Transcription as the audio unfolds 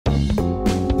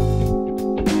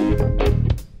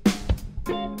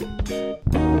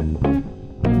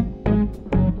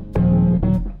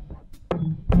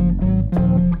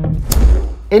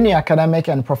In your academic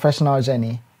and professional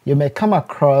journey, you may come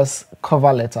across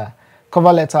cover letter.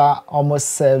 Cover letter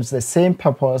almost serves the same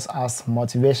purpose as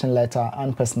motivation letter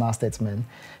and personal statement.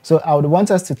 So I would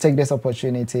want us to take this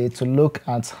opportunity to look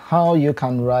at how you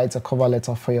can write a cover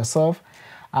letter for yourself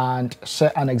and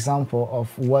share an example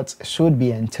of what should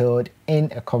be entailed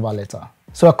in a cover letter.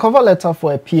 So a cover letter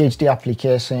for a PhD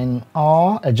application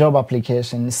or a job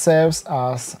application serves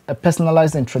as a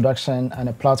personalized introduction and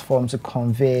a platform to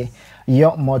convey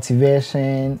your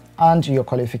motivation and your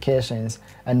qualifications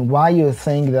and why you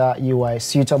think that you are a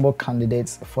suitable candidate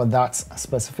for that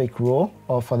specific role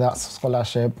or for that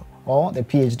scholarship or the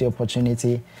PhD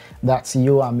opportunity that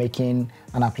you are making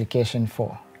an application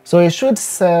for. So it should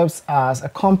serve as a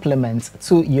complement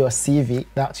to your CV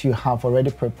that you have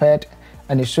already prepared,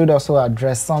 and it should also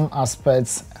address some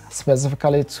aspects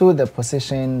specifically to the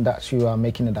position that you are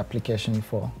making an application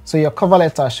for. So your cover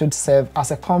letter should serve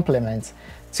as a complement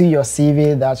to your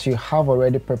CV that you have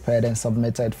already prepared and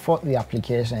submitted for the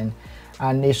application,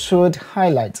 and it should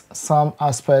highlight some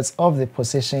aspects of the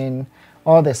position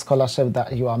or the scholarship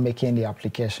that you are making the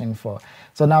application for.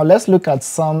 So now let's look at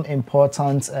some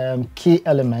important key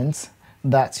elements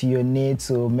that you need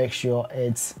to make sure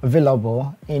it's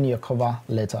available in your cover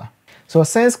letter. So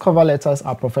since cover letters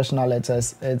are professional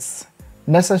letters, it's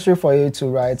necessary for you to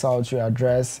write out your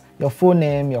address, your full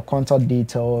name, your contact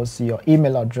details, your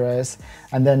email address,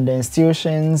 and then the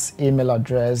institution's email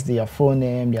address, their full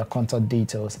name, their contact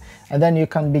details. And then you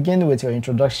can begin with your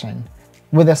introduction.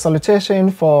 With a salutation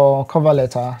for cover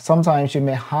letter, sometimes you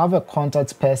may have a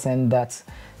contact person that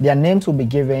their names will be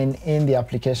given in the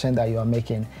application that you are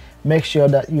making. Make sure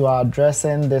that you are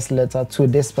addressing this letter to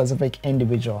this specific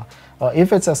individual. Or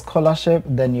if it's a scholarship,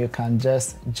 then you can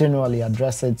just generally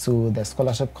address it to the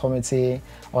scholarship committee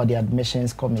or the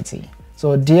admissions committee.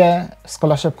 So dear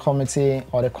scholarship committee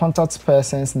or the contact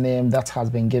person's name that has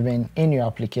been given in your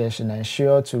application,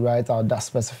 ensure to write out that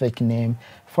specific name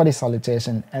for the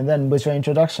salutation. And then with your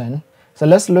introduction, so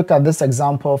let's look at this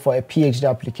example for a PhD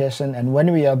application, and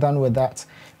when we are done with that,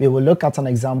 we will look at an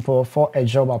example for a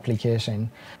job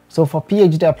application. So for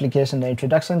PhD application, the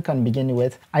introduction can begin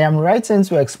with, I am writing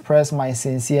to express my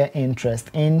sincere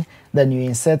interest in, then you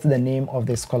insert the name of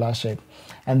the scholarship.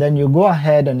 And then you go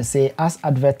ahead and say as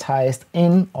advertised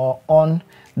in or on,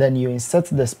 then you insert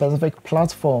the specific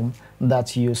platform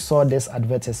that you saw this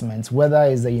advertisement, whether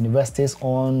it's the university's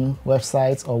own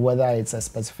website or whether it's a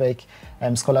specific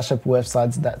scholarship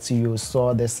website that you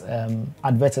saw this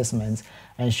advertisement.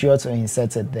 Ensure to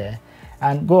insert it there.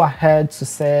 And go ahead to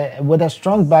say, with a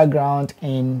strong background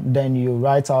in, then you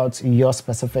write out your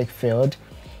specific field.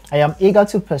 I am eager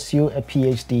to pursue a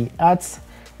PhD at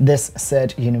this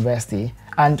said university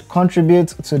and contribute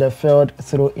to the field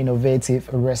through innovative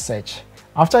research.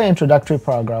 After the introductory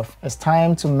paragraph, it's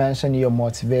time to mention your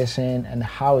motivation and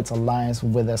how it aligns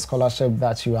with the scholarship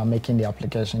that you are making the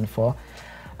application for.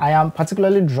 I am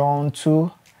particularly drawn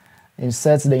to,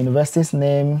 insert the university's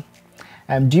name,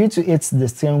 due to its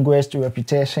distinguished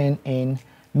reputation in,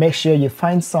 make sure you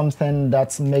find something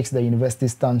that makes the university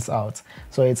stands out.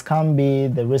 So it can be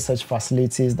the research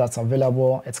facilities that's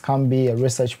available, it can be a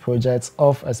research project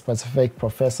of a specific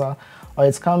professor, or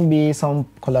it can be some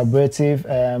collaborative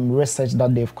research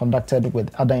that they've conducted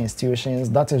with other institutions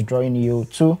that is drawing you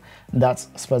to that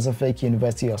specific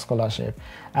university or scholarship.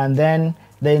 And then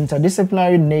the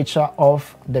interdisciplinary nature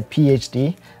of the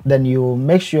PhD, then you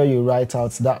make sure you write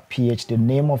out that PhD,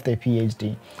 name of the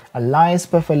PhD, aligns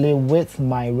perfectly with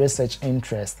my research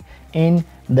interest in,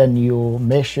 then you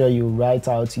make sure you write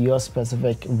out your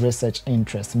specific research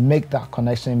interest. Make that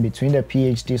connection between the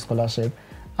PhD scholarship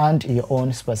and your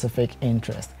own specific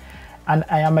interest. And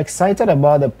I am excited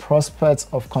about the prospects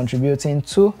of contributing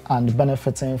to and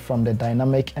benefiting from the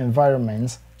dynamic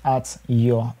environment at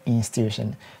your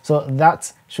institution. So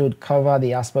that should cover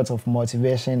the aspect of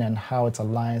motivation and how it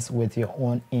aligns with your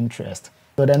own interest.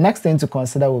 So the next thing to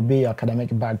consider will be your academic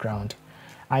background.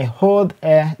 I hold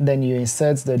a, then you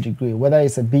insert the degree, whether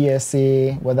it's a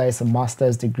BSc, whether it's a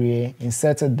master's degree,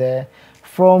 insert it there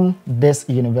from this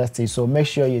university. So make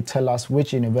sure you tell us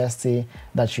which university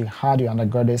that you had your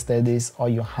undergraduate studies or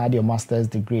you had your master's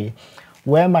degree.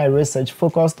 Where my research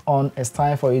focused on, it's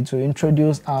time for you to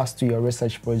introduce us to your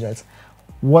research project.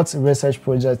 What research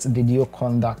projects did you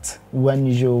conduct when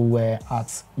you were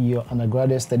at your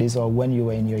undergraduate studies or when you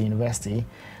were in your university?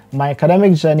 My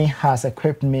academic journey has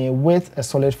equipped me with a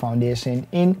solid foundation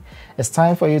in. It's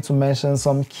time for you to mention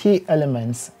some key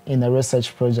elements in a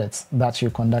research project that you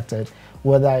conducted,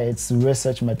 whether it's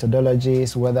research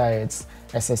methodologies, whether it's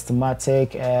a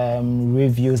systematic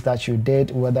reviews that you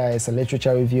did, whether it's a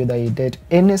literature review that you did,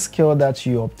 any skill that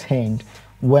you obtained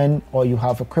when, or you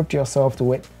have equipped yourself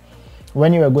to it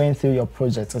when you are going through your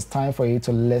project. It's time for you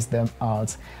to list them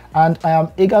out. And I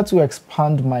am eager to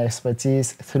expand my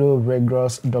expertise through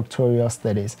rigorous doctoral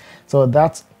studies. So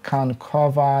that can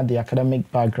cover the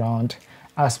academic background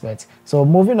aspect. So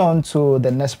moving on to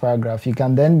the next paragraph, you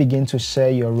can then begin to share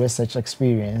your research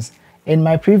experience. In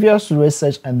my previous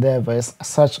research endeavors,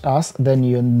 such as, then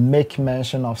you make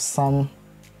mention of some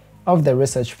of the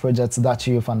research projects that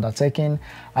you've undertaken.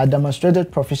 I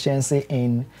demonstrated proficiency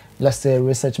in, let's say,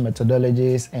 research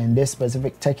methodologies and these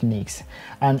specific techniques,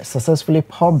 and successfully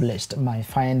published my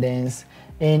findings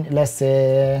in, let's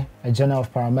say, a journal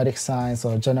of paramedic science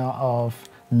or journal of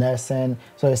nursing.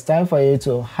 So it's time for you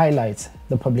to highlight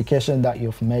the publication that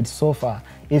you've made so far,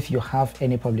 if you have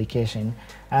any publication.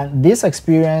 And this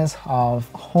experience have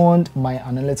honed my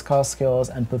analytical skills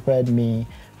and prepared me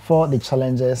for the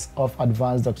challenges of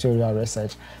advanced doctoral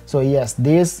research. So yes,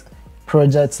 these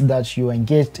projects that you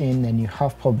engaged in and you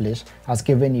have published has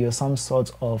given you some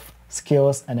sort of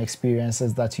skills and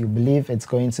experiences that you believe it's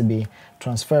going to be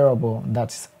transferable,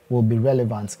 that will be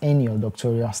relevant in your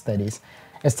doctoral studies.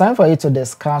 It's time for you to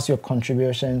discuss your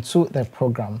contribution to the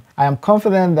program. I am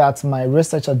confident that my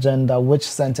research agenda, which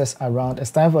centers around, it's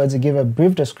time for you to give a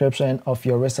brief description of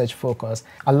your research focus,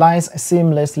 aligns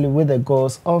seamlessly with the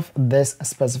goals of this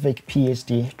specific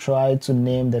PhD. Try to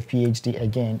name the PhD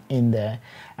again in there.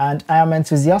 And I am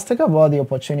enthusiastic about the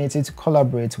opportunity to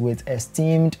collaborate with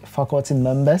esteemed faculty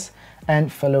members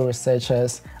and fellow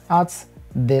researchers at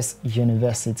this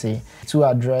university to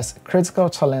address critical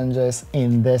challenges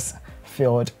in this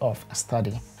field of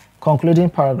study. Concluding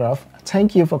paragraph,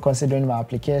 thank you for considering my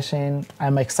application.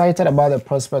 I'm excited about the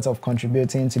prospect of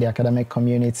contributing to the academic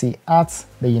community at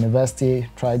the university.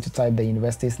 Try to type the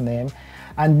university's name,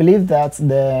 and believe that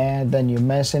then you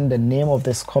mentioned the name of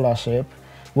the scholarship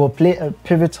will play a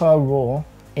pivotal role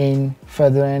in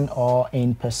furthering or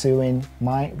in pursuing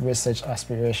my research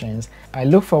aspirations. I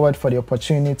look forward for the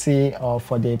opportunity or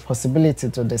for the possibility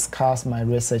to discuss my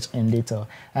research in detail,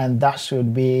 and that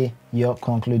should be your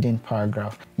concluding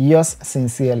paragraph. Yours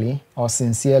sincerely, or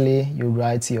sincerely, you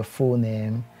write your full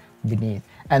name beneath.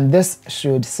 And this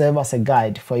should serve as a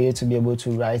guide for you to be able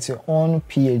to write your own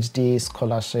PhD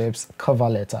scholarships cover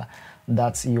letter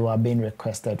that you are being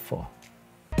requested for.